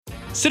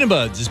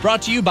Cinebuds is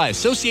brought to you by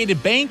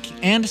Associated Bank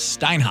and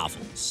Steinhoffel.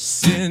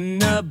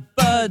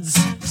 Cinebuds,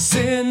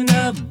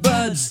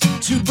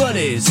 two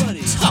buddies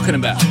talking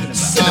about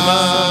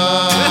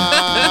cinema.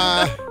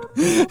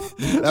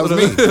 That was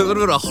me. A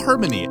little bit of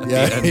harmony.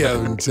 Yeah,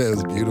 it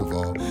was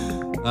beautiful.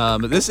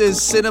 This is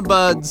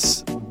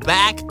Cinebuds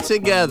back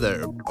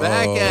together,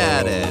 back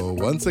at it.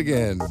 Once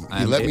again, he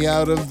I'm let it. me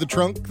out of the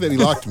trunk that he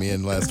locked me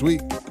in last week.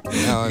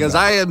 Because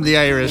I am the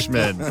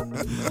Irishman.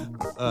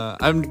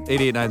 I'm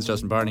 88.9's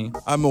Justin Barney.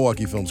 I'm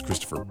Milwaukee Films'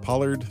 Christopher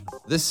Pollard.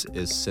 This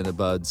is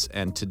Cinebuds,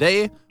 and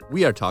today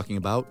we are talking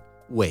about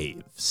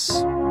waves.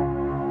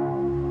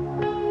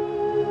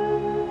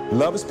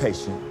 Love is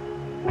patient.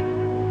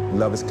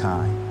 Love is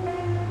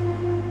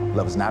kind.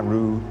 Love is not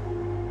rude.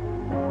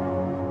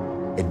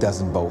 It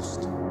doesn't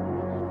boast.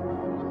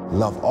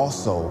 Love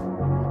also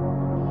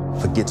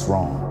forgets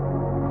wrong.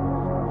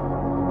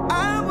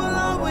 I will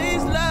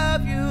always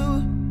love you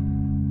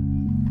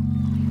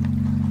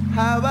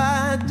how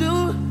I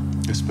do.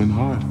 It's been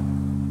hard,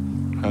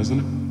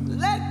 hasn't it?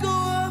 Let go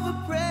of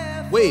a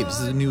prayer. Waves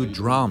is a new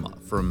drama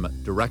from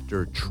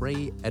director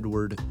Trey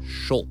Edward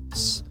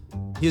Schultz.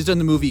 He has done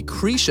the movie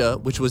Krisha,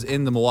 which was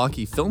in the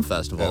Milwaukee Film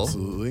Festival.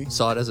 Absolutely.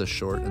 Saw it as a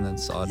short and then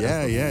saw it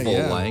as Yeah, a full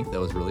yeah. length.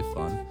 That was really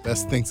fun.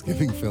 Best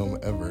Thanksgiving film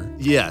ever.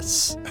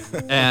 Yes.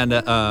 And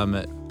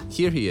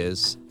here he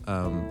is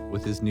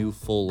with his new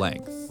full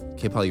length.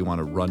 Okay, Paul, you want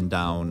to run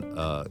down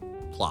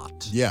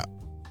plot? Yeah.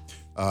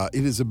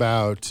 It is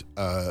about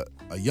a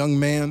young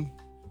man,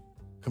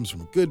 comes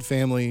from a good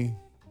family.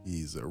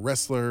 He's a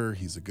wrestler.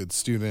 He's a good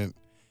student.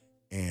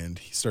 And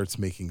he starts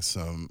making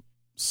some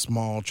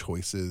small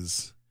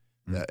choices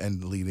that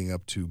end leading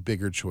up to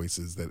bigger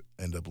choices that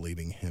end up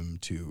leading him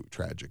to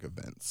tragic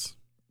events.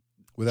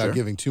 Without Sure.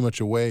 giving too much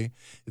away,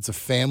 it's a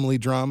family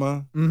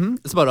drama. Mm-hmm.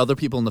 It's about other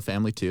people in the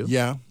family, too.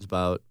 Yeah. It's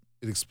about...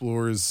 It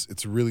explores,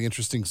 it's a really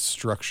interesting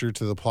structure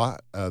to the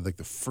plot. Like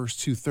the first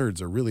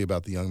 2/3 are really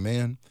about the young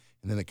man,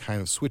 and then it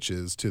kind of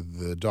switches to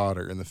the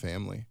daughter in the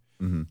family.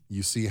 Mm-hmm.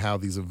 You see how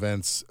these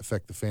events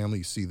affect the family.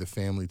 You see the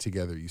family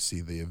together. You see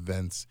the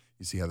events.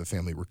 You see how the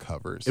family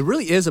recovers. It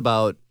really is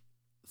about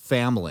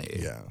family.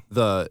 Yeah.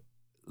 The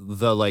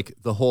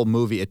whole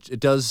movie, it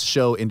does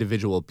show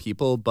individual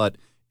people, but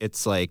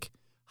it's like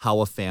how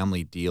a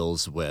family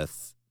deals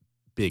with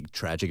big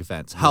tragic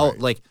events. How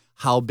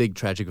big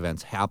tragic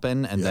events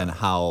happen, and then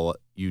how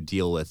you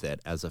deal with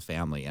it as a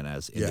family and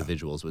as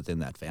individuals within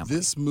that family.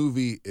 This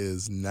movie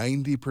is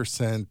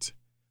 90%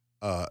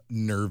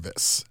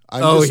 nervous.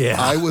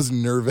 I was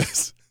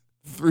nervous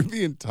through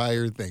the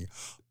entire thing.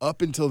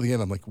 Up until the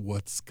end, I'm like,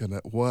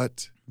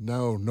 what?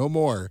 No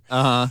more.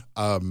 Uh-huh.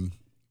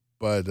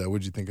 But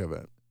what'd you think of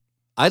it?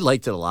 I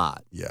liked it a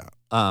lot. Yeah.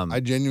 I I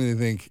genuinely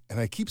think, and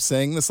I keep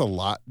saying this a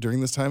lot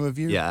during this time of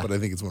year, Yeah. but I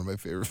think it's one of my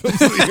favorite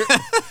films of the year.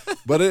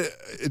 But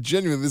it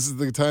genuinely, this is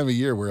the time of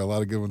year where a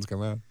lot of good ones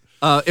come out.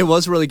 It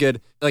was really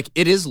good. Like,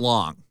 it is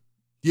long.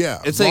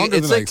 Yeah, It's longer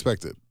like- than I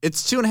expected.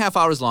 It's 2.5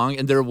 hours long,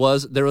 and there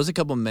was a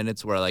couple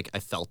minutes where like I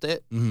felt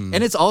it, Mhm.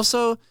 and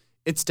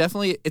it's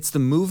definitely the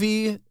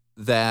movie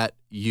that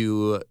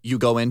you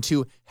go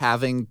into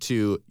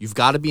you've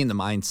got to be in the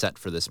mindset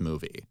for this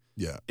movie.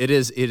 Yeah. It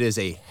is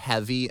a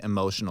heavy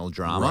emotional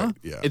drama. Right,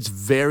 yeah. It's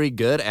very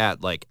good at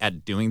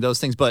doing those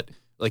things, but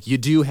like you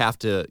do have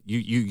to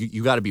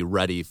you got to be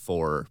ready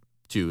to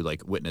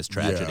like witness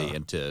tragedy Yeah.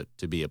 and to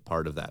be a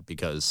part of that,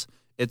 because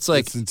it's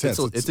like It's intense.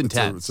 It's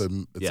intense.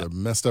 It's a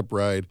messed up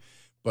ride,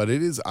 but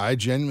it is. I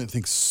genuinely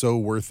think so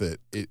worth it.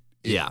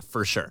 Yeah,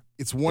 for sure.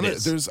 It's one It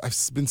of there's. I've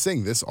been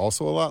saying this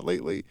also a lot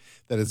lately,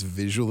 that it's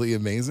visually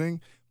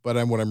amazing. But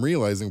what I'm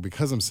realizing,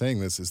 because I'm saying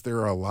this, is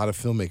there are a lot of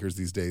filmmakers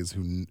these days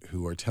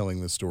who are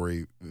telling the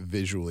story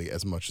visually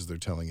as much as they're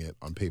telling it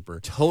on paper.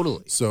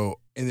 Totally. So,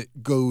 and it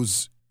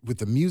goes with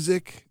the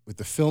music, with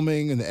the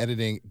filming and the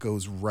editing,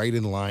 goes right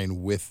in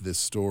line with this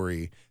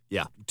story.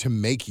 Yeah. To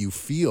make you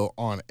feel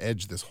on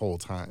edge this whole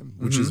time,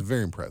 which is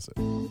very impressive.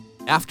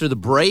 After the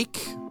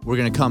break, we're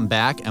going to come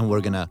back and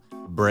we're going to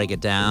break it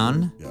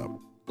down Yeah.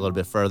 a little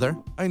bit further.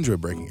 I enjoy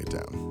breaking it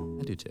down.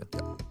 I do too.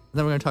 And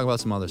then we're going to talk about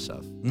some other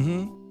stuff.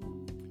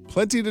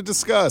 Plenty to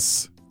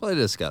discuss. Plenty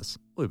to discuss.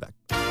 We'll be back.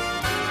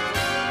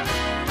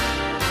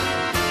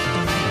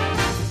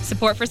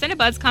 Support for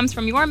Cinebuds comes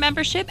from your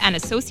membership and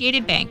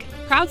Associated Bank,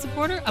 proud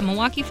supporter of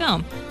Milwaukee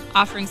Film,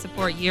 offering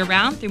support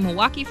year-round through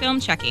Milwaukee Film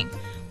Checking.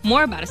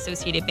 More about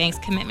Associated Bank's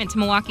commitment to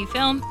Milwaukee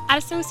Film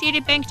at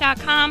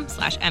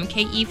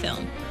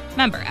associatedbank.com/MKEFilm.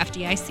 Member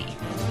FDIC.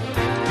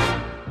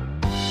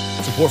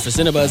 Support for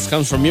Cinebuds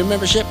comes from your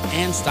membership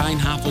and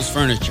Steinhoffel's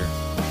Furniture,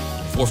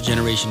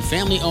 fourth-generation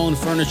family-owned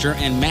furniture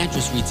and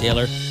mattress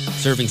retailer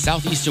serving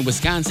southeastern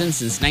Wisconsin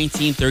since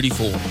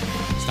 1934.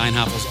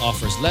 Steinhoffel's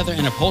offers leather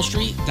and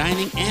upholstery,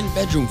 dining, and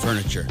bedroom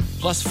furniture,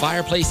 plus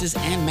fireplaces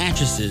and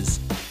mattresses.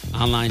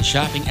 Online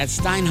shopping at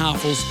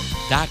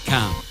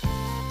steinhoffels.com.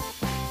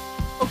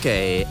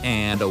 Okay,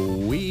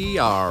 and we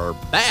are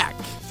back.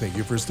 Thank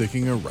you for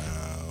sticking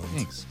around.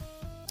 Thanks.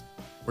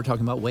 We're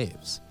talking about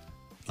waves.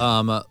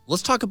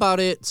 Let's talk about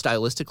it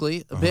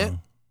stylistically a bit,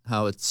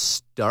 how it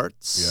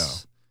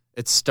starts.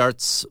 It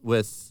starts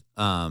with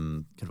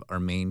kind of our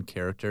main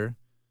character,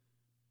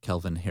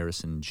 Kelvin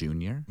Harrison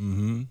Jr.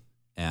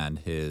 And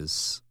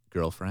his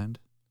girlfriend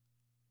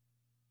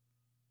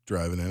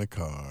Driving in a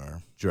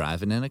car.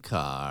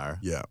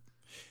 Yeah.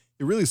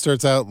 It really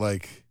starts out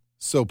like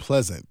so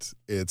pleasant.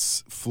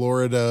 It's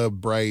Florida,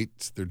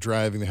 bright. They're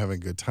driving. They're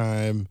having a good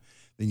time.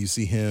 Then you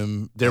see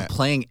him. They're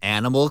playing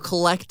Animal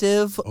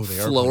Collective, Oh, they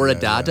are Florida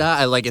playing that,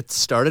 Dada. I like it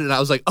started, and I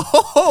was like,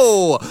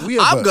 oh,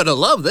 I'm going to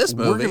love this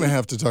movie. We're going to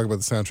have to talk about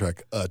the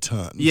soundtrack a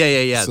ton.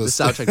 Yeah. So The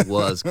soundtrack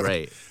was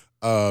great.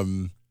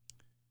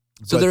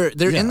 So but,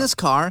 they're yeah. in this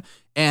car,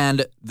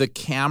 and the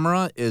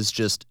camera is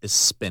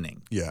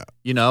spinning. Yeah.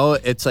 You know,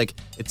 it's like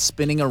it's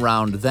spinning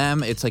around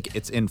them. It's like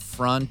it's in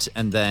front,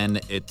 and then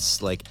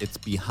it's like it's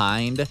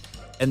behind.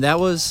 And that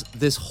was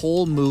this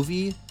whole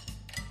movie.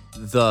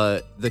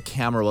 The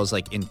camera was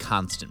like in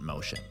constant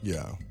motion.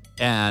 Yeah.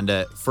 And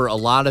for a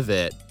lot of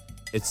it,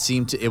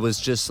 it was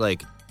just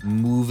like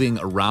moving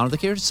around the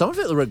characters. Some of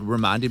it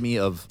reminded me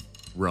of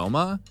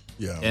Roma.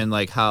 Yeah. And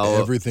like how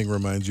everything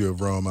reminds you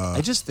of Roma. I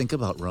just think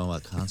about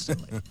Roma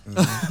constantly.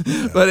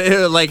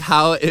 But like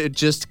how it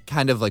just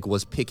kind of like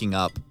was picking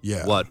up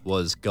what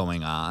was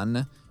going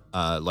on.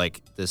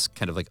 Like this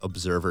kind of like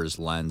observer's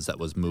lens that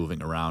was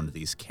moving around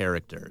these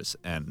characters.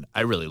 And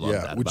I really love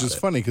that. Which is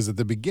funny because at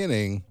the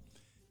beginning,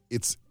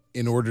 it's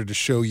in order to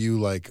show you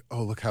like,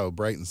 oh, look how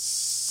bright and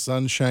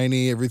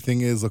sunshiny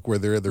everything is. Look where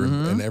they're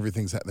and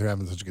they're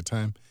having such a good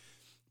time.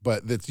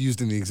 But that's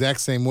used in the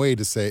exact same way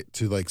to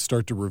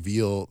start to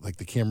reveal, like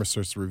the camera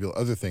starts to reveal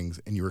other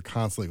things, and you were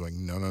constantly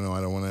going, no,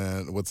 I don't want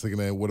to. What am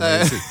I going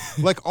to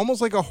see? Like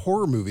almost like a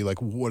horror movie. Like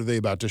what are they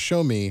about to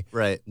show me?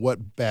 Right.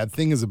 What bad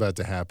thing is about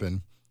to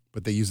happen?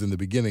 But they use in the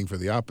beginning for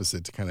the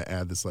opposite to kind of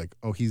add this like,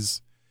 oh,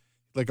 he's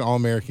like an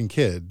all-American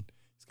kid.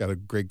 He's got a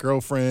great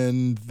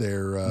girlfriend.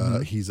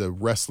 He's a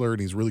wrestler,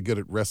 and he's really good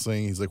at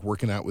wrestling. He's like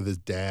working out with his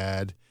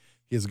dad.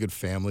 He has a good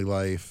family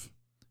life.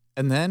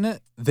 And then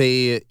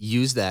they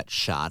use that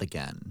shot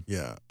again.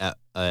 Yeah.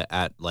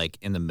 At like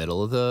in the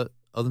middle of the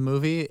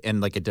movie in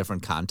like a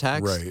different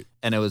context. Right.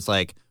 And it was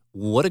like,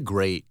 what a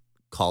great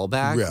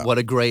callback. Yeah. What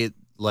a great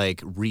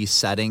like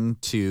resetting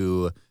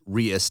to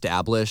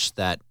reestablish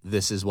that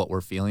this is what we're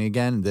feeling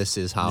again. This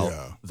is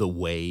how the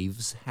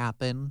waves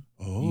happen.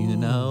 Oh, you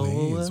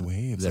know,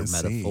 waves. They're I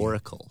see.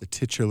 metaphorical. The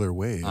titular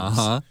waves.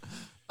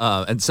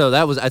 And so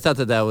I thought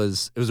that it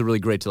was really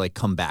great to like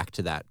come back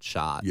to that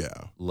shot.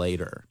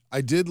 Later. I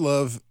did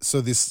love,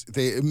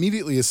 they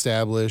immediately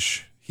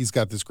establish he's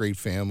got this great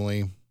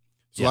family.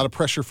 There's a lot of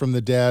pressure from the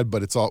dad,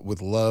 but it's all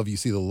with love. You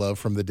see the love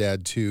from the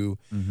dad too.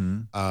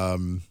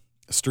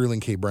 Sterling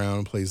K.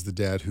 Brown plays the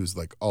dad who's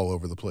like all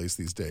over the place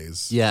these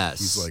days. Yes.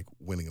 He's like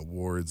winning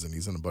awards and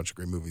he's in a bunch of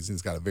great movies. And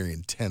he's got a very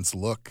intense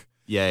look.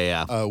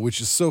 Yeah. Which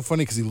is so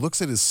funny because he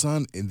looks at his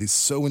son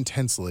so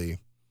intensely.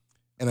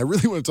 And I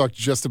really want to talk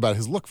just about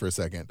his look for a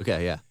second.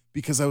 Okay, yeah.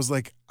 Because I was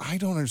like, I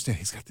don't understand.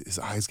 His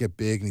eyes get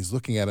big and he's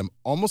looking at him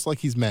almost like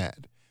he's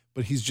mad,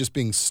 but he's just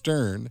being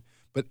stern.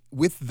 But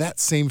with that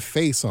same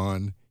face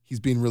on,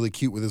 he's being really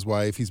cute with his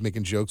wife. He's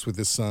making jokes with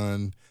his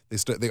son.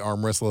 They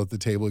arm wrestle at the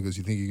table. He goes,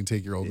 "You think you can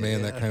take your old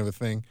man?" That kind of a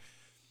thing.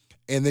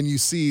 And then you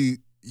see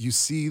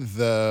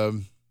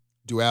the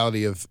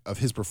duality of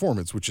his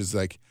performance, which is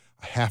like,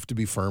 I have to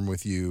be firm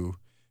with you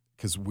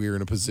because we're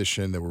in a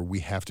position where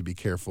we have to be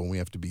careful and we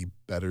have to be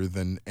better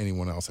than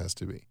anyone else has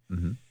to be.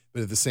 Mm-hmm.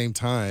 But at the same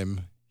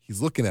time,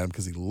 he's looking at him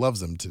because he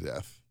loves him to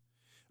death.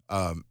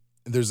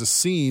 There's a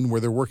scene where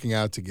they're working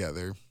out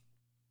together,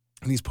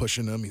 and he's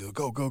pushing him. He's like,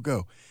 "Go, go,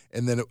 go!"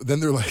 And then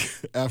they're like,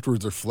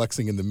 afterwards, they're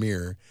flexing in the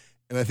mirror,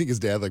 and I think his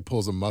dad like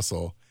pulls a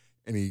muscle,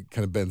 and he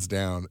kind of bends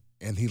down,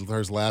 and he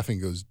starts laughing.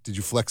 And goes, "Did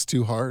you flex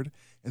too hard?"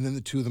 And then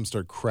the two of them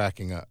start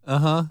cracking up.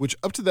 Which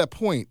up to that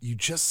point, you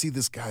just see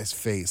this guy's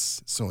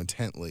face so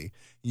intently.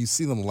 You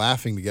see them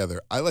laughing together.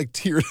 I like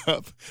teared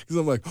up because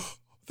I'm like, oh,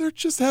 they're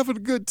just having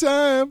a good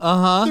time.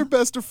 They're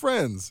best of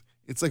friends.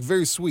 It's like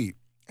very sweet.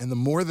 And the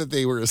more that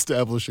they were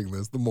establishing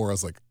this, the more I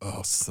was like, oh,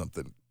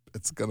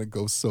 it's going to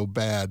go so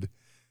bad.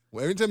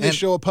 Every time they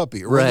show a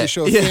puppy or when they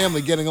show a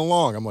family getting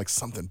along, I'm like,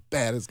 something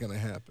bad is going to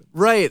happen.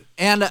 Right.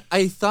 And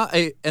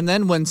and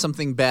then when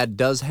something bad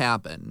does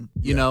happen,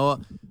 you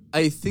know,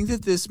 I think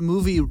that this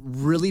movie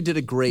really did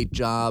a great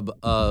job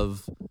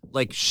of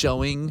like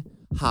showing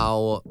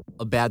how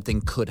a bad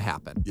thing could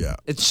happen. Yeah.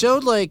 It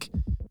showed like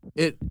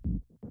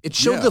it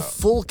showed the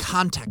full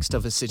context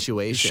of a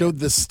situation. It showed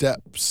the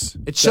steps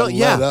that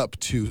led up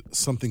to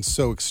something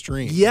so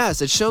extreme.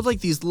 Yes, it showed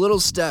like these little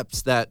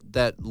steps that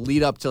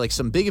lead up to like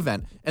some big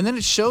event. And then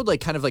it showed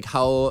like kind of like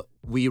how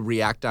we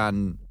react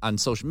on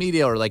social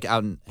media or like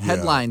on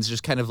headlines,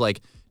 just kind of like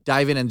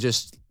dive in and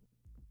just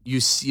you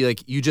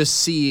just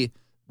see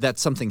that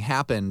something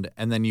happened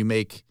and then you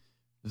make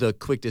the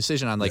quick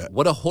decision on like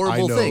what a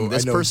horrible thing.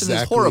 This person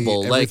is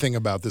horrible. Everything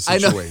about this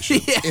situation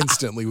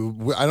instantly.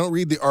 I don't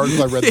read the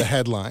article. I read the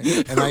headline,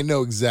 and I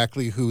know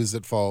exactly who is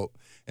at fault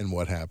and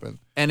what happened.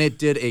 And it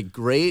did a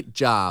great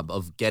job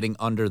of getting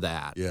under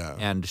that, Yeah.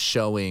 and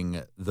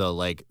showing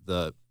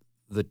the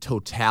the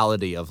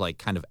totality of like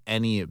kind of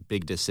any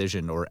big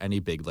decision or any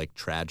big like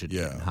tragedy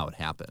and how it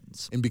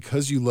happens. And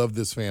because you love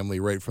this family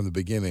right from the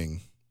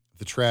beginning,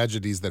 the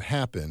tragedies that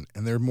happen,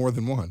 and there are more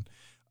than one,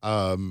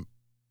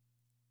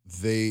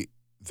 they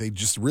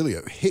just really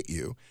hit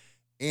you.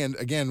 And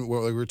again,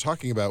 what we were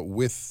talking about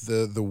with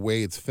the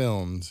way it's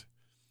filmed,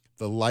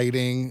 the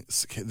lighting,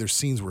 there's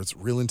scenes where it's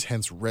real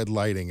intense red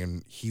lighting,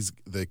 and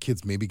the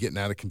kid's maybe getting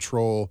out of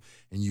control,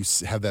 and you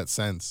have that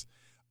sense.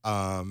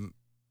 When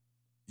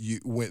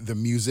the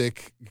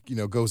music,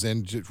 goes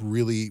in to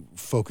really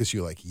focus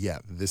you, like, yeah,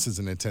 this is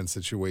an intense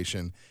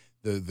situation.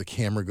 The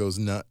camera goes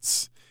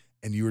nuts,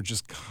 and you were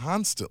just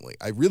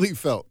I really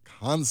felt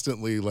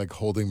constantly like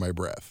holding my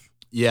breath.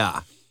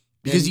 Yeah.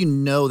 Because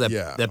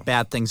that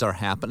bad things are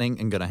happening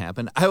and going to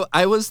happen.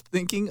 I was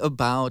thinking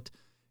about,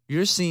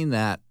 you're seeing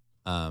that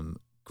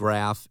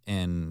graph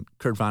in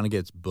Kurt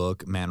Vonnegut's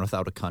book, Man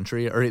Without a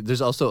Country, or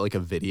there's also like a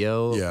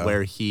video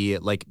where he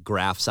like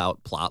graphs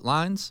out plot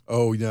lines.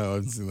 Oh, no,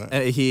 I've seen that.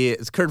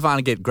 Kurt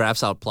Vonnegut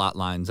graphs out plot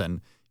lines, and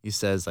he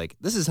says like,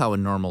 this is how a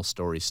normal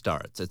story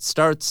starts. It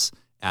starts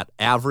at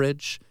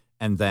average,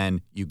 and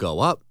then you go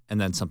up, and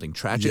then something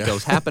tragic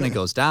happen, it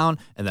goes down,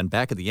 and then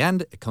back at the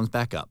end, it comes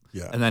back up.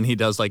 Yeah. And then he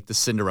does like the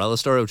Cinderella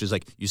story, which is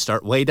like you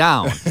start way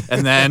down,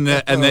 and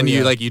then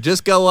you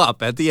just go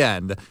up at the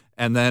end,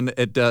 and then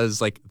it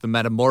does like the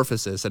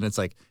metamorphosis, and it's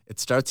like it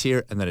starts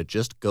here, and then it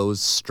just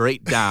goes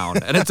straight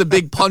down, and it's a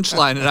big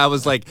punchline. And I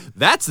was like,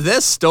 that's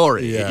this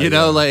story,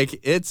 like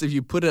it's, if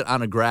you put it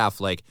on a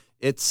graph, like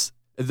it's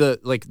the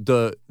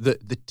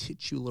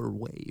titular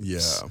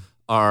waves. Yeah.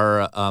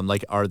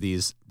 Are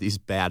these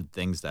bad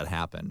things that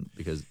happen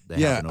because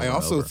they happen over I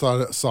also and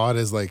over. saw it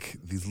as like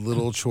these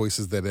little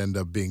choices that end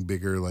up being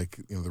bigger, like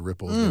the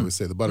ripples. They always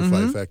say the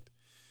butterfly effect.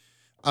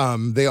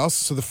 They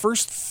also, so the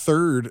first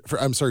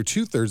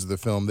 2/3 of the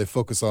film, they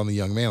focus on the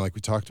young man, like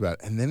we talked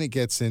about, and then it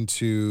gets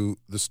into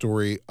the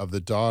story of the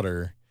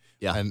daughter,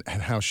 and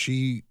how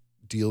she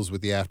deals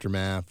with the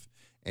aftermath.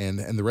 And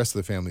the rest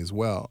of the family as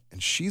well. And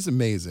she's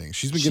amazing.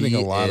 She's been getting a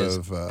lot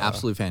of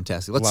absolutely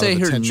fantastic. Let's say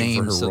her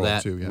name so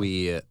that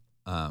we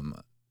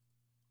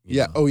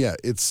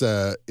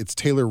It's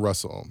Taylor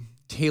Russell.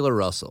 Taylor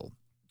Russell.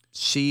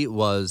 She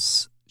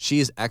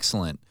is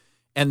excellent.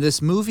 And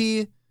this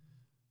movie,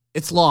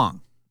 it's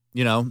long.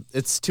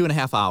 It's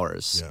 2.5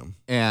 hours.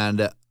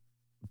 Yeah.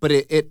 But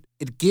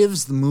it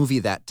gives the movie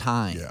that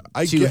time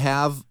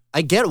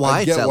I get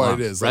why it's that long,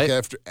 it is. Right?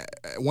 Like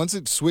once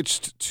it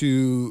switched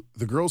to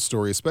the girl's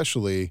story,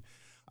 especially,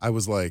 I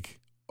was like,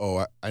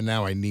 oh,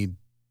 I need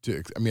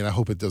to. I mean, I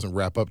hope it doesn't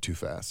wrap up too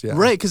fast. Yeah,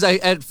 right. Because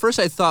at first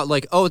I thought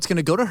like, oh, it's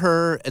gonna go to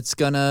her. It's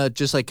gonna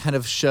just like kind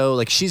of show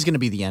like she's gonna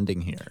be the ending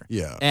here.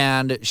 Yeah,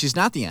 and she's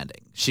not the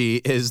ending. She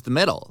is the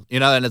middle.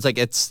 And it's like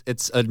it's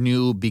a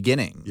new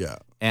beginning. Yeah,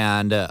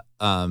 and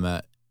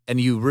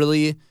you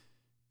really,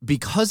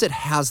 because it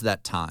has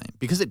that time,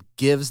 because it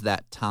gives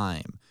that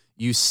time.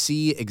 You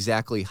see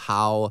exactly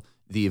how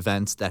the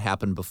events that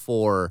happened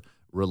before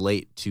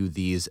relate to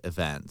these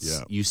events.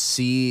 Yeah. You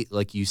see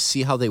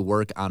how they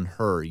work on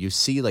her. You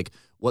see like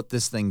what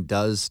this thing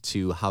does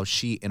to how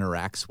she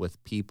interacts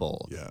with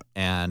people. Yeah.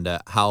 And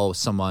how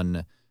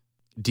someone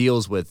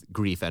deals with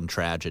grief and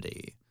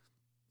tragedy.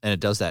 And it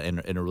does that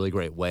in a really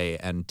great way.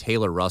 And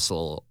Taylor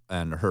Russell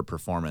and her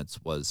performance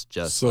was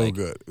just so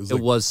good. It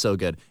was so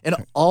good. And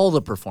all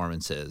the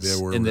performances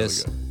in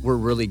this were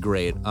really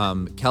great.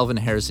 Calvin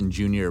Harrison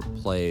Jr.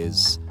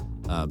 plays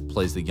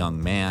the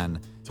young man.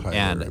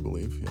 Tyler, I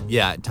believe.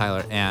 Yeah,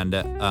 Tyler. And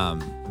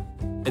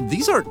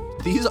these are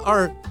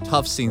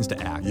tough scenes to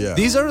act. Yeah.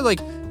 These are like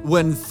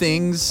when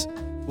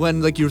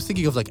like you're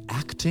thinking of like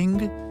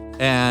acting,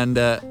 and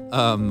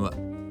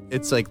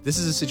it's like this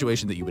is a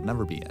situation that you would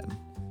never be in.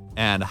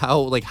 And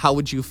how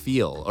would you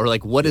feel? Or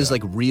like what is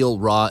like real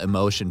raw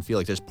emotion feel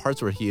like? There's parts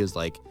where he is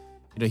like,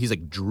 he's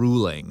like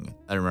drooling.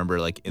 I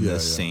remember like in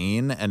this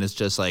scene, and it's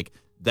just like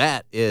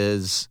that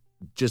is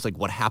just like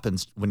what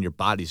happens when your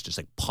body's just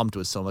like pumped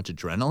with so much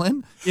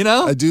adrenaline,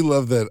 I do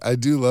love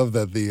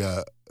that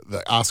the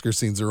Oscar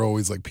scenes are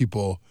always like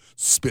people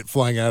spit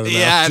flying out of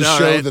their mouth to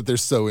show that they're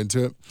so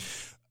into it.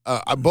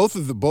 Both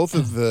of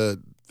the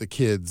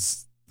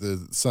kids,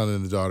 the son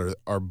and the daughter,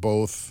 are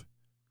both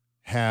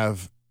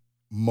have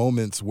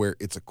moments where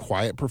it's a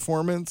quiet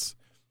performance,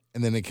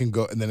 and then it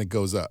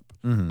goes up.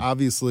 Mm-hmm.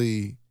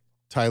 Obviously,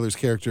 Tyler's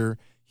character,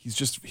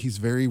 he's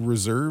very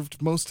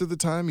reserved most of the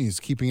time.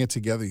 He's keeping it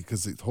together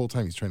because the whole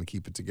time he's trying to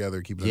keep it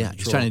together, keep it under control.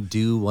 He's trying to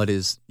do what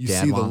his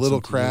dad see the wants little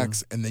him to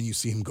cracks, do. and then you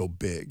see him go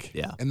big.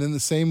 Yeah, and then the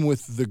same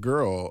with the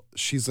girl.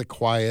 She's like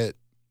quiet.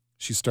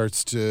 She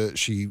starts to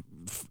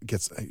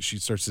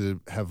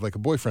have like a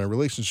boyfriend, a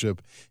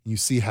relationship, and you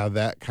see how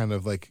that kind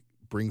of like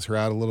brings her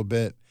out a little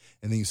bit.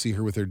 And then you see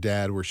her with her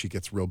dad where she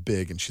gets real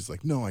big, and she's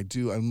like, no, I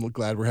do. I'm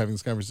glad we're having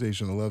this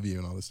conversation. I love you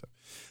and all this stuff.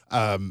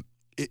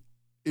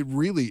 It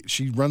really,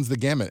 she runs the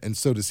gamut, and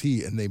so does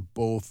he, and they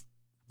both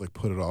like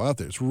put it all out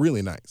there. It's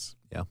really nice.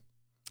 Yeah.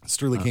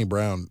 Sterling K.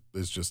 Brown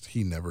is just,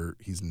 he's never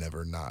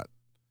not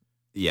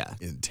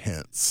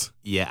intense.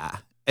 Yeah.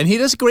 And he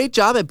does a great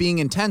job at being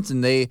intense,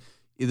 and they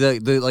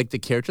the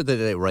character that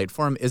they write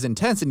for him is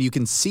intense, and you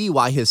can see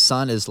why his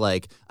son is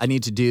like, I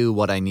need to do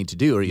what I need to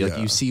do, or like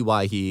you see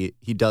why he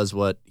does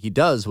what he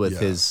does with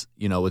his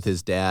with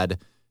his dad,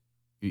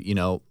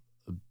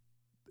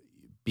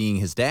 being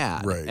his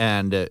dad, Right.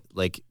 and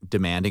like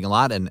demanding a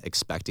lot and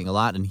expecting a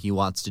lot, and he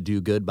wants to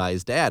do good by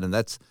his dad, and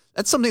that's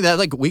something that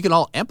like we can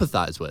all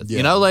empathize with.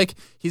 Like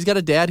he's got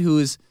a dad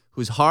who's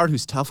hard,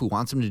 who's tough, who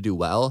wants him to do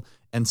well,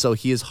 and so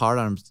he is hard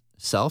on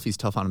himself, he's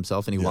tough on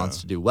himself, and he wants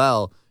to do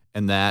well,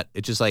 and that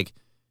it's just like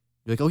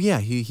you're like, oh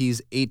yeah,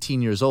 he's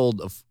 18 years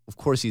old, of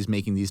course he's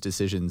making these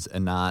decisions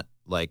and not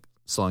like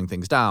slowing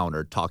things down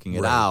or talking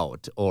it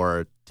out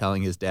or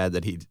telling his dad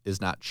that he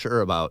is not sure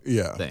about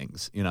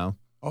things,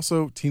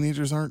 Also,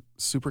 teenagers aren't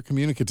super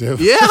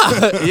communicative.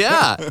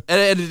 Yeah.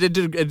 And it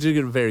did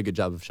a very good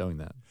job of showing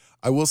that.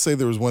 I will say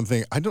there was one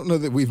thing. I don't know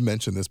that we've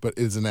mentioned this, but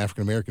it's an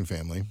African-American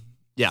family.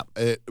 Yeah.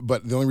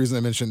 But the only reason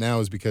I mention it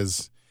now is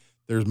because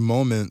there's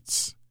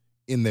moments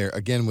in there,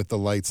 again, with the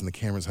lights and the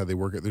cameras, how they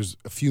work it. There's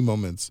a few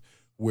moments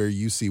where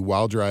you see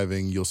while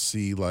driving, you'll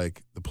see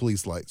like the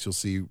police lights. You'll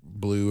see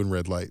blue and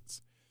red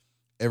lights.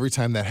 Every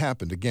time that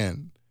happened,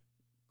 again,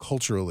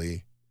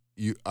 culturally,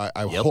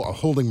 I'm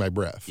holding my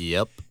breath.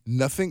 Yep.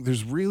 Nothing.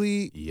 There's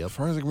really, as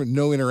far as I can remember,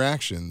 no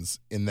interactions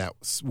in that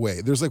way.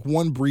 There's like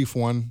one brief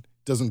one,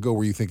 doesn't go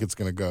where you think it's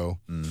going to go.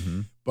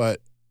 Mm-hmm. But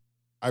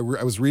I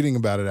was reading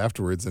about it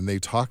afterwards, and they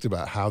talked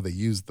about how they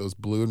used those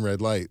blue and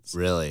red lights.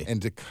 Really?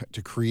 And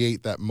to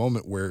create that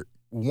moment where,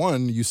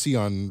 one, you see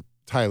on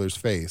Tyler's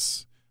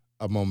face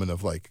a moment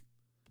of like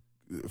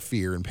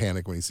fear and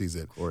panic when he sees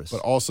it. Of course. But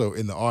also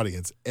in the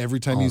audience, every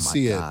time you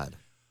see it,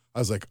 I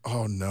was like,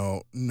 oh,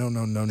 no.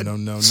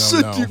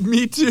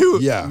 Me too.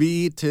 Yeah.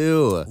 Me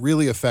too.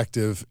 Really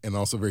effective and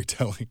also very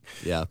telling.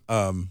 Yeah.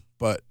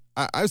 But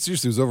I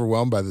seriously was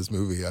overwhelmed by this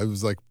movie. I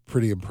was like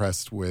pretty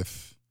impressed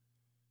with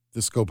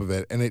the scope of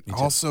it. And it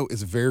also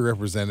is very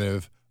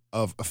representative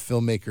of a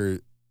filmmaker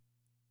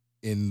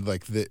in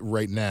like the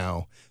right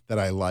now that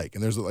I like.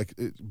 And there's like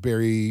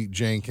Barry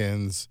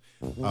Jenkins,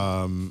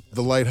 The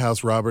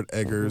Lighthouse, Robert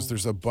Eggers.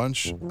 There's a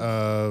bunch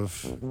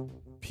of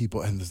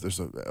people, and there's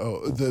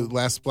The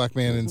Last Black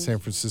Man in San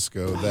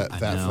Francisco, that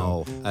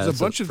film. There's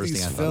a bunch of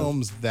these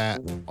films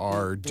that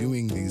are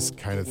doing these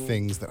kind of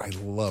things that I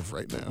love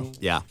right now.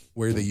 Yeah.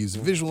 Where they use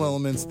visual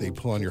elements, they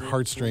pull on your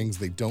heartstrings,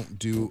 they don't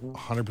do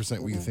 100%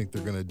 what you think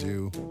they're going to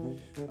do.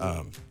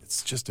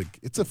 It's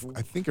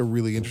I think a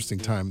really interesting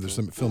time. There's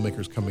some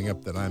filmmakers coming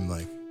up that I'm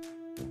like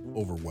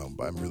overwhelmed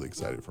by. I'm really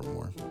excited for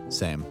more.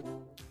 Same.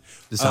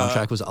 The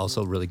soundtrack was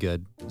also really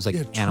good. It was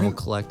like Animal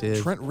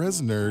Collective. Trent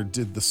Reznor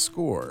did the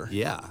score.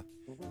 Yeah.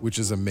 Which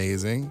is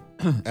amazing.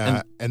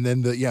 And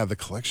then the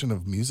collection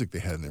of music they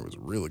had in there was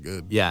really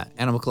good. Yeah.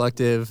 Animal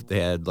Collective. They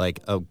had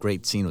like a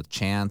great scene with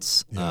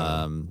Chance,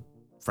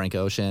 Frank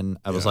Ocean.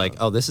 I was like,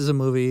 oh, this is a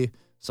movie,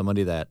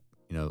 somebody that,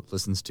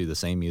 listens to the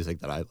same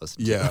music that I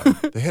listen to. Yeah.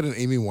 They had an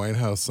Amy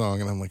Winehouse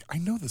song, and I'm like, I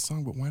know this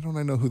song, but why don't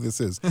I know who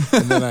this is?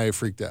 And then I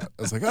freaked out.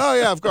 I was like, oh,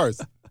 yeah, of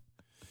course.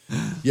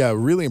 Yeah,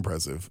 really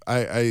impressive.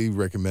 I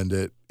recommend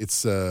it.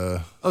 It's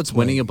it's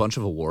winning a bunch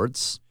of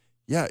awards.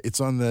 Yeah, it's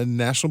on the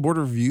National Board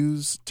of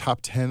Review's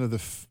top 10 of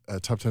the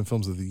top 10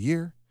 films of the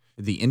year.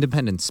 The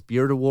Independent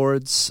Spirit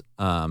Awards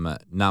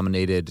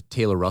nominated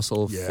Taylor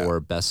Russell for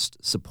Best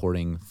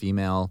Supporting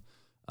Female.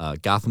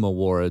 Gotham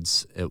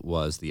Awards, it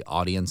was the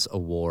Audience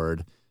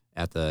Award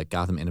at the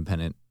Gotham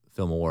Independent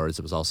Film Awards.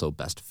 It was also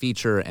Best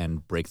Feature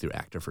and Breakthrough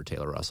Actor for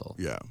Taylor Russell.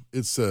 Yeah,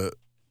 it's a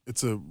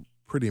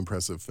pretty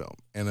impressive film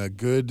and a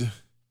good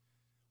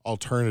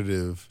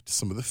alternative to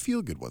some of the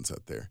feel-good ones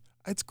out there.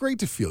 It's great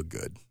to feel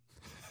good.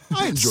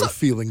 I enjoy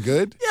feeling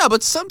good. Yeah,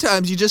 but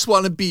sometimes you just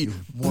want to be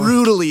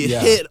brutally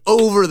hit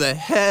over the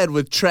head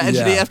with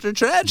tragedy after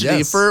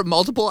tragedy for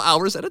multiple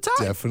hours at a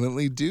time.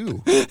 Definitely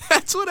do.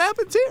 That's what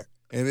happens here.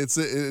 And it's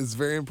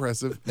very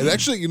impressive. And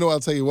actually, I'll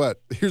tell you what.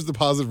 Here's the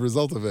positive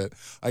result of it.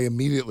 I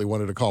immediately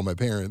wanted to call my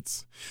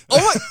parents.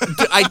 Oh,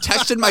 I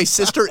texted my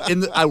sister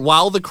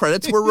while the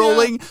credits were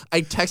rolling. I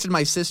texted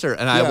my sister,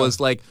 and I was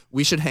like,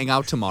 we should hang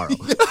out tomorrow.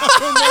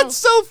 That's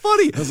so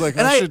funny. I was like,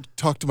 I should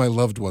talk to my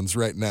loved ones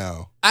right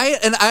now.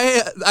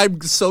 I'm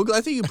so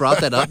glad that you brought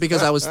that up,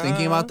 because I was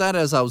thinking about that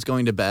as I was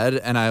going to bed,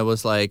 and I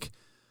was like,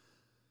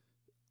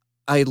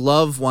 I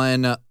love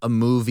when a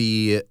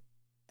movie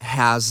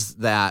has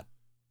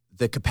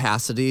the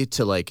capacity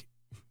to like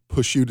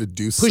push you to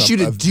do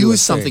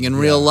something in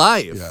real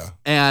life. Yeah.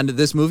 And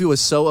this movie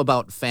was so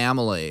about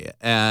family,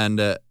 and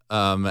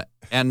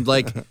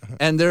like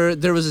and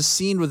there was a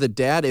scene where the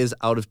dad is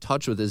out of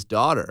touch with his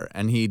daughter,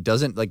 and he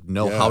doesn't like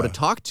know how to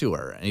talk to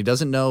her, and he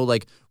doesn't know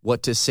like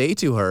what to say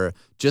to her,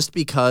 just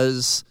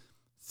because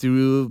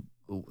through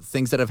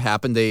things that have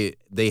happened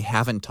they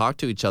haven't talked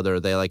to each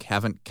other, they like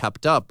haven't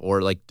kept up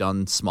or like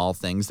done small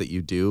things that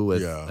you do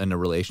in a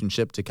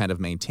relationship to kind of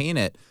maintain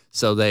it.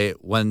 So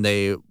when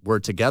they were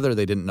together,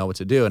 they didn't know what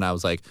to do, and I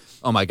was like,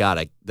 oh my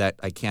god,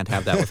 I can't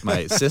have that with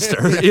my sister,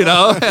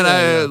 and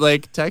I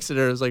like texted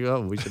her. I was like,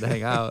 oh, we should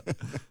hang out.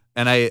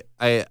 And I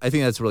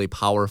think that's really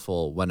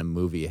powerful when a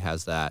movie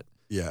has that.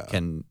 Yeah.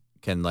 Can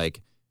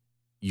like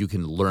you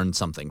can learn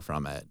something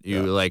from it.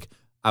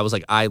 I was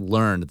like, I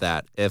learned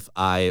that if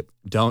I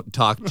don't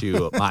talk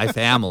to my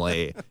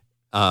family,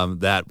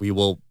 that we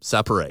will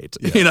separate,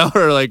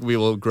 or like we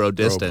will grow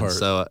distance.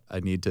 So I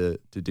need to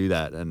do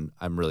that. And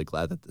I'm really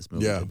glad that this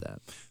movie did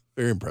that.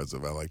 Very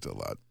impressive. I liked it a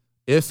lot.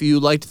 If you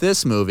liked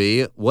this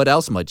movie, what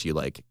else might you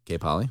like, K.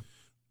 Polly?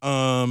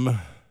 Well,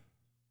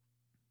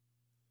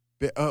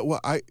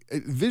 I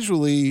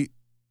visually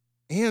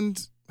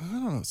and I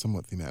don't know,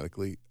 somewhat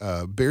thematically,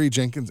 Barry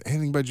Jenkins,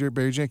 anything by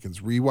Barry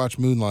Jenkins. Rewatch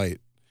Moonlight.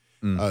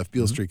 If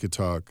Beale Street Could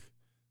Talk,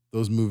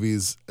 those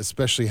movies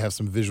especially have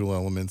some visual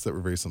elements that were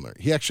very similar.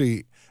 He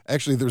actually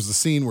there was a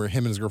scene where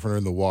him and his girlfriend are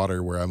in the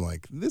water where I'm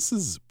like, this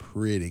is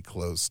pretty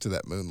close to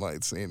that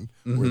Moonlight scene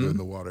where they're in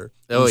the water.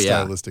 Oh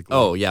yeah, stylistically.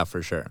 Oh yeah,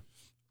 for sure.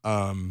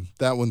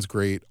 That one's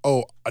great.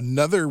 Oh,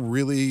 another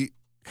really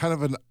kind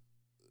of an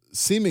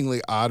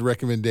seemingly odd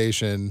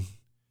recommendation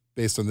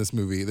based on this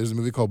movie. There's a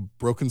movie called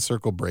Broken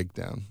Circle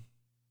Breakdown.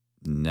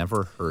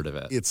 Never heard of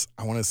it. It's,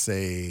 I want to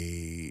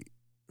say,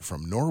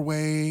 from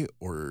Norway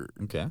or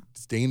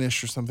it's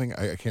Danish or something.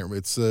 I can't remember.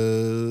 It's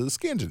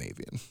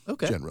Scandinavian.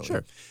 Okay, generally.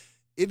 Sure.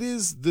 It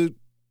is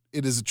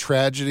a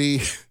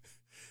tragedy.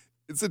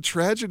 It's a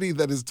tragedy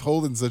that is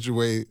told in such a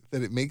way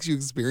that it makes you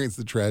experience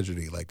the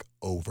tragedy like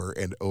over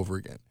and over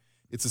again.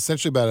 It's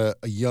essentially about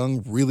a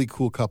young, really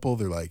cool couple.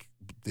 They're like,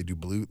 they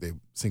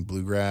sing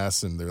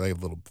bluegrass and they're like a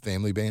little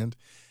family band.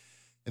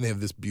 And they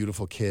have this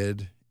beautiful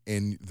kid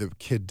and the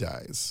kid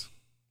dies.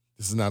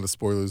 This is not a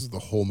spoiler. This is what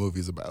the whole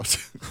movie's about.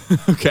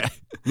 Okay.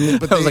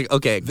 But I was like,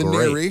 okay, the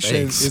great, narration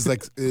thanks. is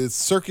like, it's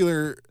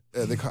circular.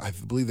 I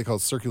believe they call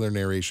it circular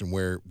narration,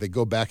 where they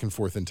go back and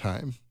forth in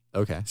time.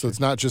 Okay. So it's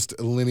not just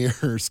a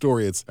linear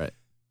story. It's right.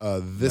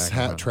 This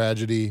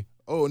tragedy.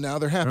 Oh, now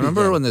they're happy.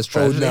 Remember again. when this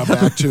tragedy now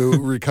back to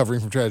recovering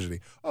from tragedy.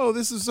 Oh,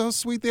 this is so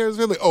sweet there.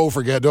 Oh,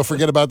 don't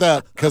forget about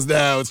that, because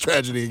now it's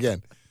tragedy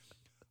again.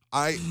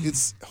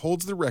 It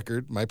holds the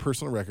record, my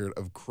personal record,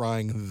 of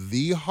crying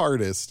the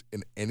hardest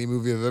in any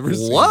movie I've ever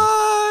seen. What?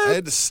 I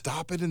had to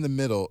stop it in the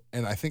middle,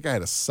 and I think I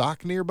had a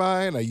sock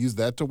nearby, and I used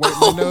that to wipe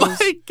my nose. Oh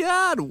my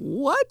God,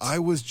 what? I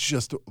was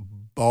just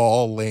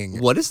bawling.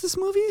 What is this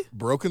movie?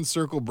 Broken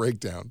Circle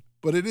Breakdown.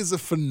 But it is a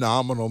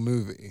phenomenal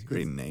movie.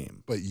 Great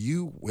name. But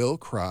you will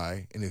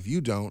cry, and if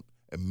you don't,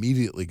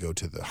 immediately go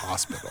to the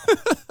hospital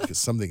because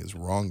something is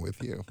wrong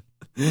with you.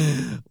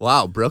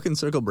 Wow, Broken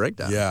Circle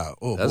Breakdown. Yeah.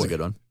 Oh, that's boy. a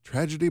good one.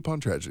 Tragedy upon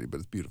tragedy, but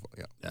it's beautiful.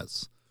 Yeah.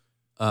 Yes.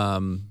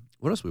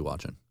 What else are we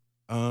watching?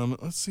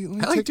 Let's see.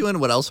 I like doing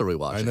what else are we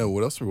watching? I know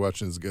what else we're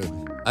watching is good.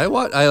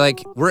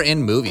 We're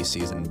in movie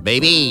season,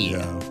 baby.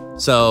 Yeah.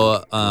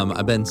 So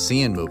I've been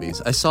seeing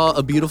movies. I saw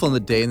A Beautiful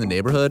Day in the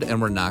Neighborhood,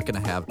 and we're not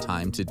going to have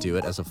time to do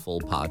it as a full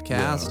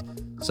podcast.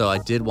 Yeah. So I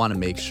did want to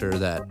make sure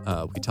that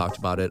we talked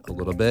about it a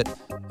little bit.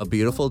 A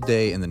Beautiful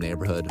Day in the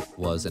Neighborhood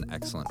was an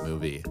excellent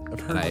movie. I've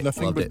heard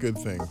nothing but good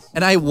things.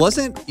 And I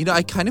wasn't,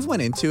 I kind of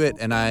went into it,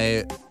 and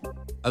I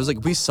was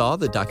like, we saw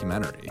the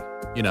documentary.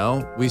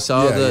 We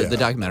saw the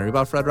documentary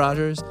about Fred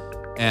Rogers,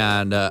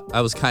 and I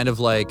was kind of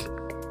like,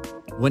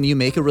 when you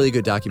make a really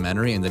good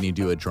documentary and then you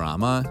do a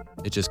drama,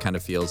 it just kind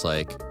of feels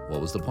like,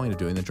 what was the point of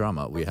doing the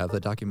drama? We have the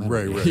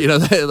documentary. Right.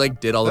 That like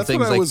did all the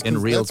things like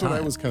in real time. That's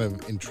what I was kind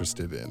of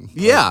interested in.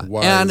 Yeah,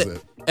 why is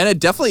it? And it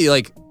definitely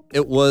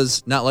it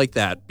was not like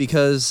that,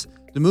 because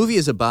the movie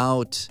is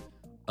about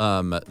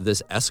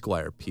this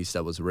Esquire piece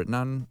that was written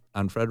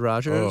on Fred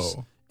Rogers,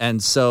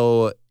 and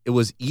so it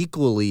was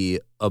equally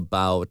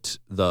about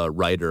the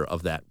writer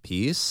of that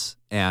piece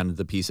and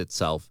the piece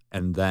itself,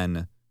 and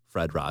then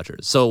Fred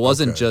Rogers. So it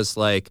wasn't just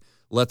like,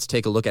 let's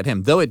take a look at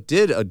him. Though it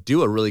did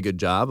do a really good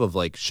job of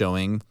like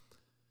showing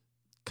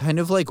kind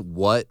of like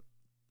what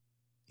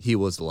he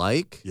was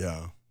like.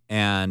 Yeah.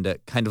 And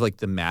kind of like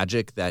the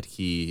magic that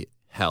he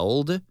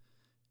held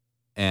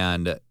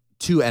and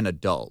to an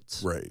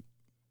adult. Right.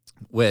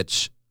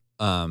 Which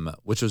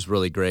was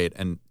really great.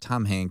 And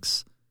Tom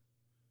Hanks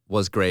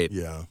was great.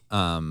 Yeah.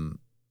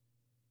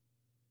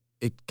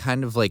 It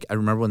kind of like, I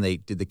remember when they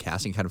did the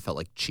casting, kind of felt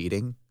like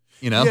cheating.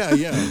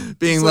 Yeah.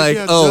 Being like,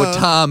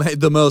 Tom,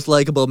 the most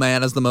likable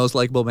man is the most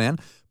likable man.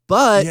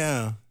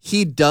 But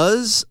he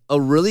does a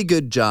really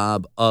good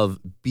job of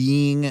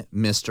being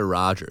Mr.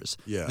 Rogers.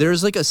 Yeah.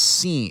 There's like a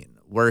scene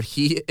where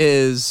he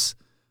is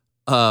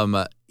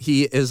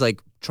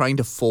like trying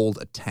to fold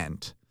a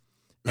tent.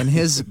 And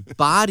his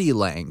body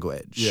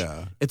language,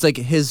 it's like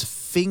his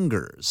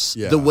fingers,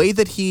 the way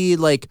that he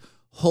like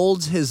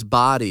holds his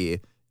body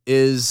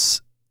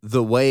is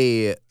the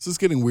way. This is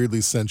getting weirdly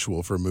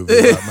sensual for a movie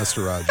about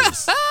Mr.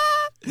 Rogers.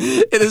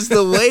 It is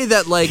the way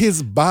that like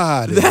his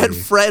body, that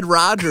Fred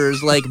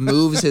Rogers like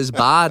moves his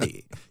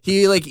body.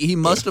 He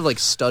must have like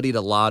studied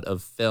a lot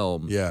of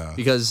film,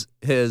 because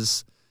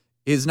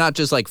he's not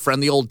just like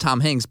friendly old Tom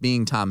Hanks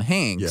being Tom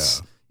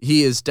Hanks. Yeah.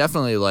 He is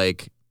definitely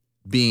like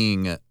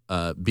being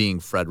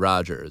Fred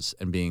Rogers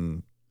and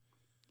being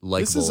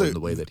likable in the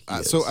way that he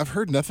is. So I've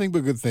heard nothing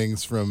but good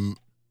things from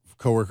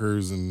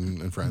coworkers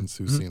and friends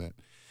who've seen it.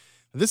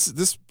 This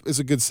is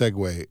a good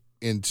segue.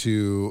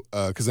 into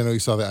because I know you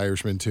saw The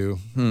Irishman too.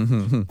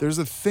 There's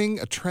a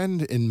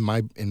trend in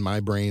my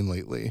brain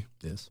lately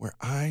Yes. where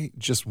I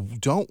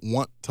just don't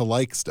want to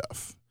like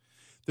stuff.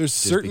 There's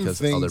Just certain because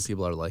things. other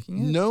people are liking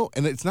it? No,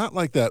 and it's not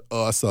like that.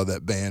 Oh, I saw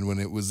that band when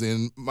it was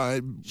in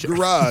my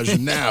garage,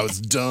 and now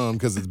it's dumb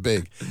because it's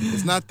big.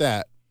 It's not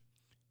that.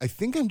 I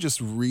think I'm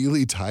just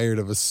really tired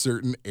of a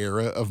certain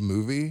era of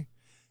movie,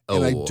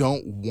 and I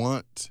don't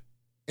want.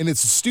 And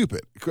it's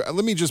stupid.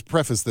 Let me just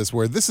preface this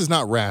where this is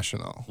not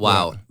rational.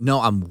 Wow.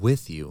 No, I'm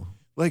with you.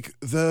 Like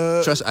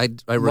the Trust, I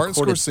Martin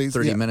recorded Scorsese,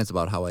 30 yeah. minutes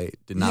about how I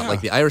did not Yeah.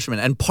 like The Irishman.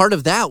 And part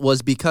of that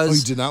was Oh, because...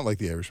 you did not like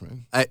The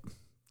Irishman.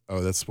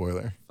 Oh, that's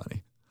spoiler.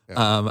 Funny.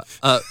 Yeah.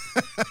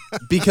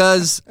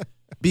 Because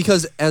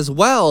as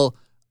well,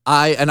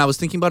 I was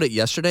thinking about it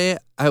yesterday.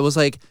 I was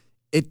like,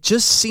 it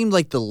just seemed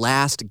like the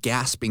last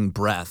gasping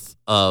breath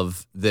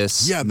of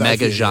this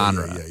mega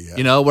genre. Yeah.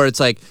 You know, where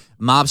it's like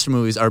mobster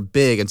movies are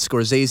big and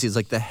Scorsese is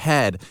like the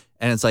head,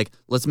 and it's like,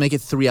 let's make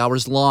it 3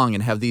 hours long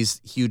and have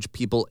these huge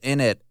people in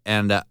it.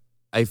 And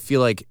I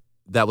feel like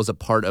that was a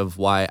part of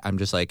why I'm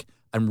just like,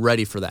 I'm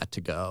ready for that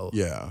to go.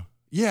 Yeah.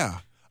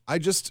 I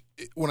just,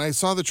 when I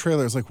saw the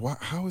trailer, I was like, wow,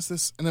 how is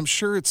this? And I'm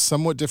sure it's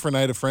somewhat different.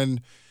 I had a friend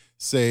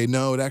say,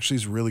 no, it actually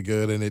is really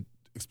good and it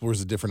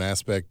explores a different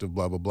aspect of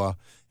blah, blah, blah.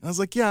 And I was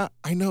like, yeah,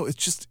 I know.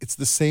 It's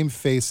the same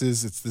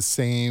faces. It's the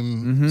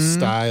same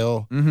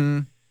style.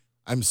 Mm-hmm.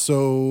 I'm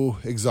so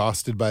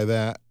exhausted by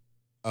that.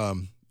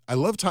 I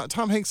love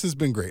Tom Hanks has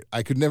been great.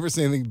 I could never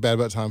say anything bad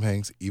about Tom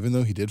Hanks, even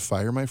though he did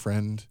fire my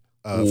friend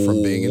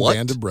from being in What?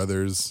 Band of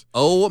Brothers.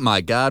 Oh my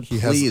God! He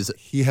Please,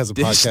 has a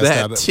dish podcast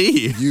that out.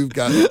 tea. You've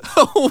got.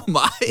 Oh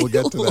my! We'll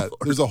get to that. Lord.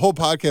 There's a whole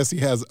podcast he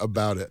has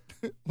about it,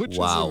 which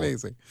Wow. is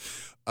amazing.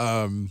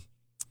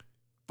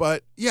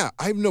 But yeah,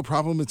 I have no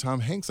problem with Tom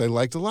Hanks. I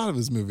liked a lot of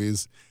his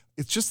movies.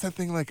 It's just that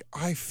thing. Like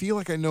I feel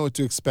like I know what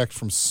to expect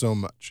from so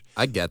much.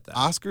 I get that.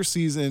 Oscar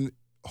season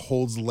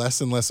holds less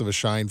and less of a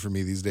shine for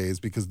me these days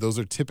because those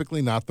are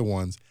typically not the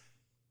ones.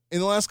 In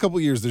the last couple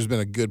of years, there's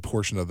been a good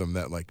portion of them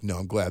that, like, no,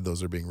 I'm glad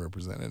those are being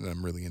represented, and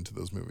I'm really into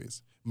those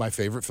movies. My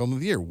favorite film of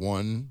the year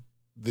won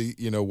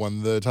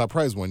the top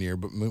prize one year,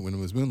 but when it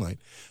was Moonlight.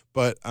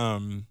 But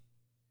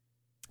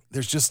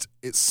there's just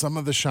some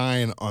of the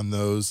shine on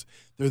those.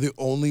 They're the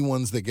only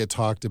ones that get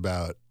talked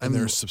about, and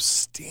there are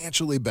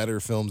substantially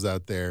better films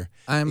out there.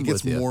 It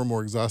gets with you. more and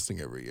more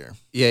exhausting every year.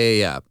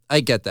 Yeah.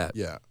 I get that.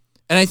 Yeah.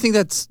 And I think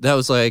that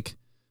was like,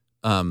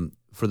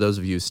 for those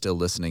of you still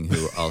listening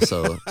who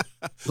also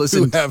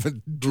listen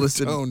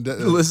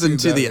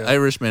to The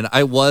Irishman,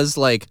 I was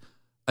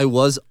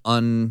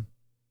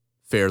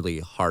unfairly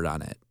hard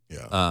on it.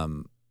 Yeah.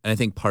 And I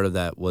think part of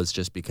that was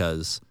just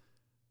because,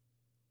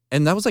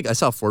 and that was like, I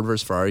saw Ford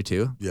versus Ferrari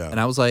too. Yeah. And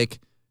I was like,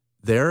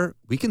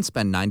 we can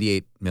spend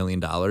 $98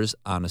 million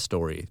on a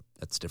story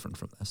that's different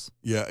from this.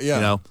 Yeah.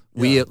 You know,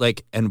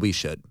 and we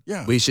should.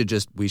 Yeah. We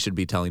should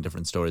be telling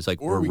different stories.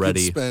 Like, Or we're we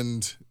ready. could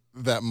spend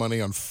that money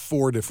on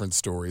 4 different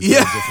stories. Yeah.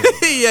 that are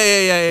different.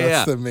 Yeah.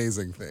 That's the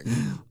amazing thing.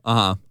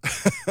 Uh-huh.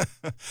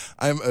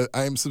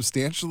 I'm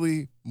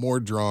substantially more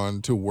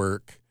drawn to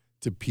work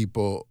to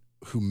people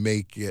who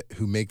make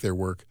their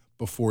work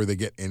before they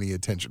get any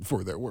attention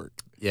for their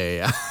work.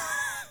 Yeah.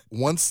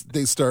 Once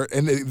they start,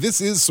 and this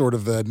is sort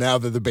of now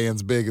that the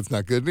band's big, it's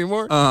not good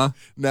anymore.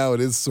 Now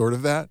it is sort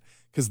of that,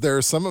 because there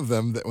are some of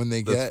them that when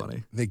they get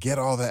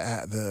all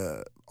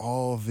the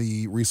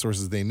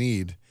resources they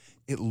need,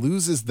 it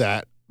loses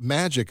that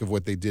magic of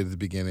what they did at the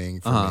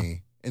beginning for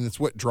me, and it's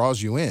what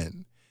draws you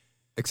in.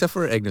 Except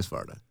for Agnes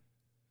Varda.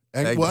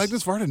 Well,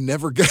 Agnes Varda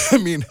never got. I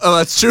mean, oh,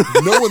 that's true.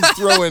 No one's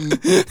throwing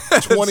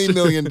 $20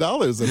 million at her.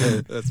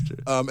 That's true.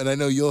 And I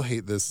know you'll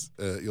hate this.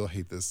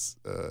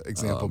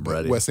 Example, but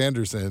ready. Wes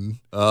Anderson,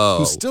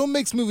 who still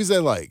makes movies I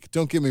like.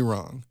 Don't get me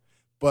wrong,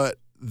 but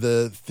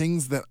the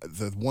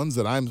ones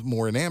that I'm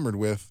more enamored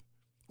with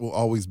will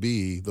always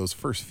be those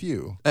first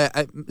few.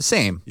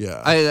 Same.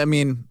 Yeah. I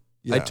mean,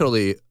 Yeah. I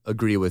totally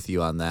agree with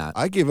you on that.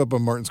 I gave up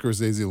on Martin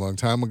Scorsese a long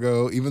time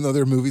ago. Even though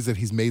there are movies that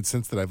he's made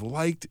since that I've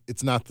liked,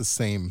 it's not the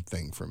same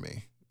thing for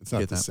me. It's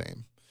not the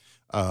same.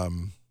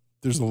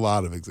 There's a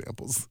lot of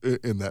examples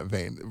in that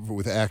vein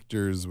with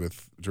actors,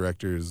 with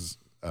directors.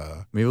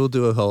 Maybe we'll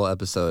do a whole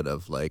episode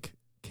of like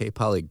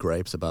K-Poly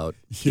gripes about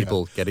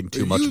people getting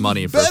too much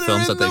money for Better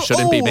films in that they the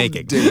shouldn't be old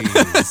making.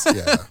 days.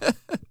 Yeah.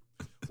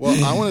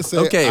 Well, I want to say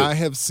Okay, I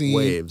have seen.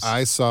 Waves.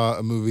 I saw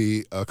a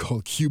movie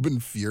called Cuban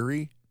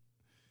Fury,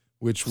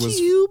 which was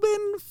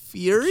Cuban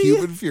Fury.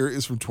 Cuban Fury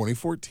is from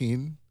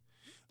 2014.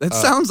 That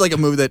sounds like a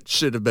movie that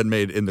should have been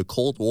made in the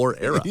Cold War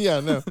era. Yeah,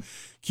 no.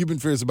 Cuban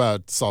Fury is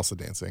about salsa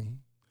dancing.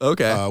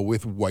 Okay.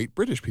 With white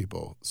British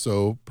people.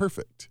 So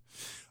perfect.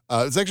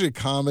 It's actually a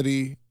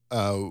comedy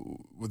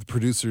with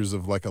producers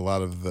of like a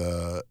lot of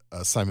the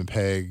Simon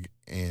Pegg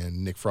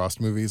and Nick Frost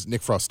movies.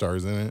 Nick Frost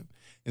stars in it.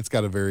 It's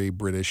got a very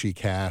British-y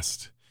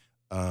cast.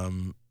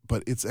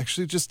 But it's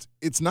actually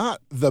it's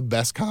not the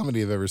best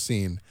comedy I've ever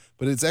seen,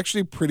 but it's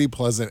actually pretty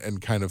pleasant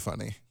and kind of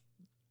funny,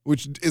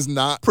 which is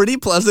not. Pretty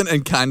pleasant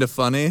and kind of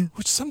funny.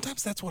 Which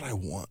sometimes that's what I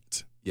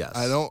want. Yes.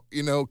 I don't,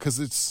 because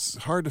it's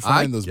hard to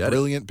find those get it.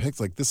 brilliant picks.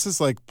 Like, this is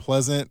like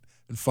pleasant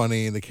and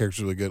funny, and the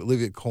characters are really good.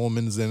 Olivia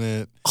Colman's in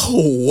it.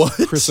 Oh, what?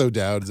 Chris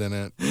O'Dowd's in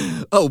it.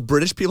 Oh,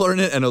 British people are in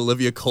it, and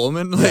Olivia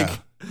Colman. Like, Yeah.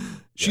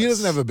 She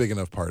doesn't have a big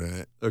enough part in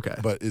it. Okay.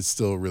 But it's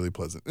still really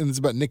pleasant. And it's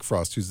about Nick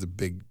Frost, who's the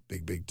big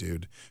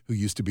dude who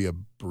used to be a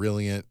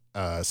brilliant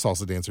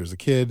salsa dancer as a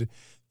kid.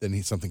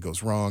 Then something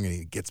goes wrong, and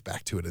he gets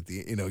back to it at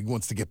the, he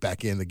wants to get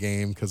back in the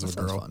game because of a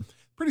girl. Fun.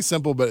 Pretty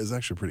simple, but it's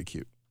actually pretty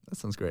cute. That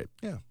sounds great.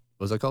 Yeah.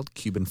 What was that called?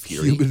 Cuban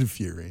Fury? Cuban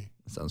Fury.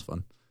 That sounds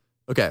fun.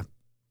 Okay.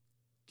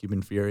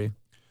 Cuban Fury.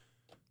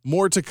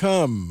 More to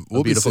come.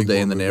 A Beautiful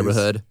Day in the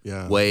Neighborhood.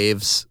 Yeah.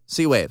 Waves.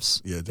 Sea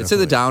Waves. Yeah, It's in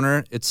the definitely.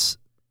 downer. It's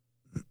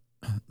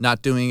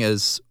not doing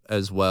as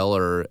well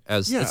or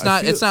as Yeah, it's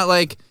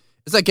I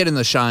not getting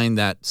the shine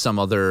that some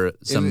other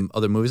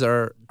movies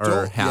are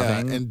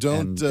having. Yeah, and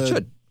don't It's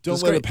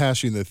let great. it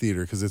pass you in the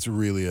theater because it's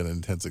really an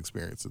intense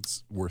experience.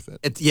 It's worth it.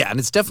 And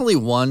it's definitely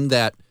one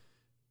that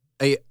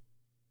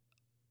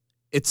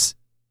it's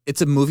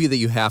a movie that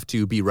you have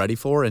to be ready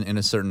for and in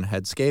a certain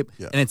headscape.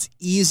 Yeah. And it's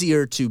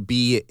easier to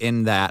be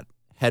in that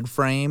head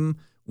frame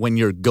when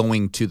you're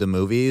going to the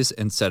movies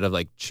instead of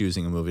like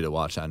choosing a movie to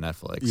watch on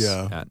Netflix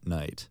at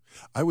night.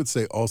 I would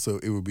say also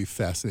it would be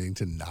fascinating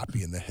to not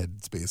be in the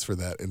headspace for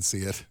that and see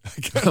it.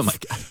 Oh my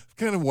God. I'm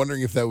kind of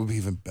wondering if that would be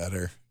even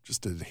better,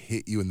 just to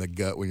hit you in the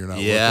gut when you're not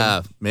Yeah,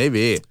 looking.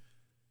 maybe.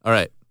 All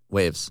right,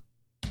 Waves.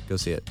 Go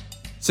see it.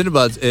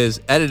 Cinebuds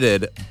is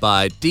edited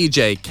by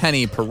DJ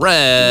Kenny Perez.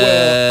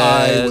 Well,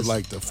 I would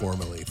like to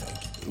formally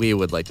thank you. We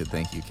would like to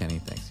thank you, Kenny.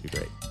 Thanks, you're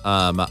great.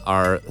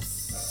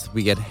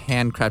 We get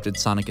handcrafted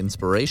Sonic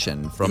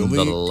inspiration from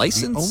the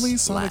license. The only Lab.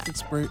 Sonic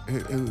Express.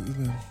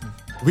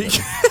 We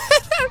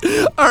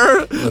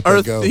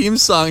our go. theme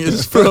song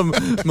is from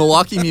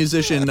Milwaukee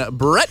musician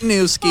Brett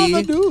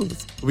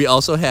Newski. We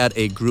also had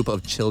a group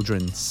of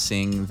children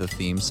sing the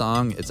theme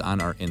song. It's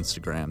on our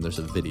Instagram. There's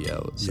a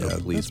video, so Yeah,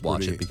 please that's watch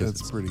pretty- it because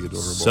that's it's pretty adorable.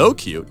 so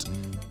cute.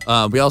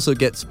 We also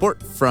get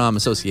support from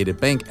Associated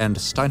Bank and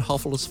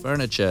Steinhoffel's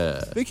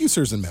Furniture. Thank you,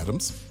 sirs and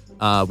madams.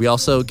 We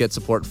also get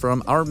support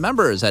from our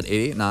members at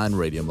 889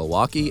 Radio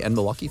Milwaukee and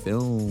Milwaukee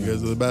Film. You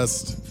guys are the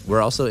best.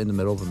 We're also in the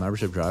middle of a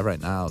membership drive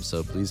right now,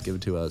 so please give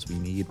it to us. We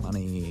need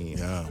money.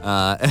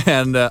 Yeah.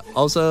 And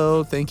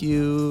also, thank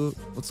you.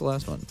 What's the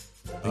last one?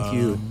 Thank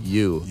you.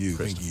 You, thank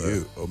Christopher.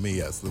 you. Oh, me,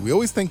 yes. We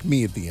always thank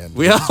me at the end.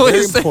 We which is always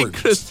very thank important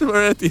Christopher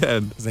at the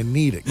end. because I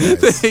need it,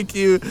 guys. Thank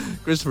you,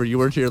 Christopher. You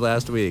weren't here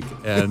last week,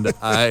 and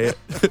I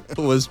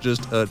was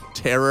just a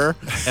terror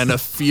and a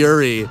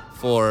fury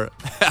for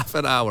half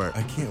an hour.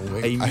 I can't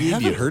wait. I I need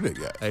haven't you. heard it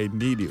yet. I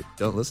need you.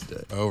 Don't listen to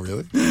it. Oh,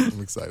 really? I'm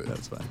excited.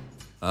 That's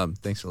fine.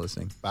 Thanks for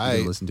listening. Bye. You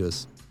can listen to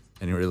us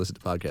anywhere you listen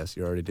to podcasts.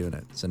 You're already doing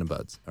it.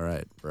 Cinebuds. All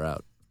right, we're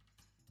out.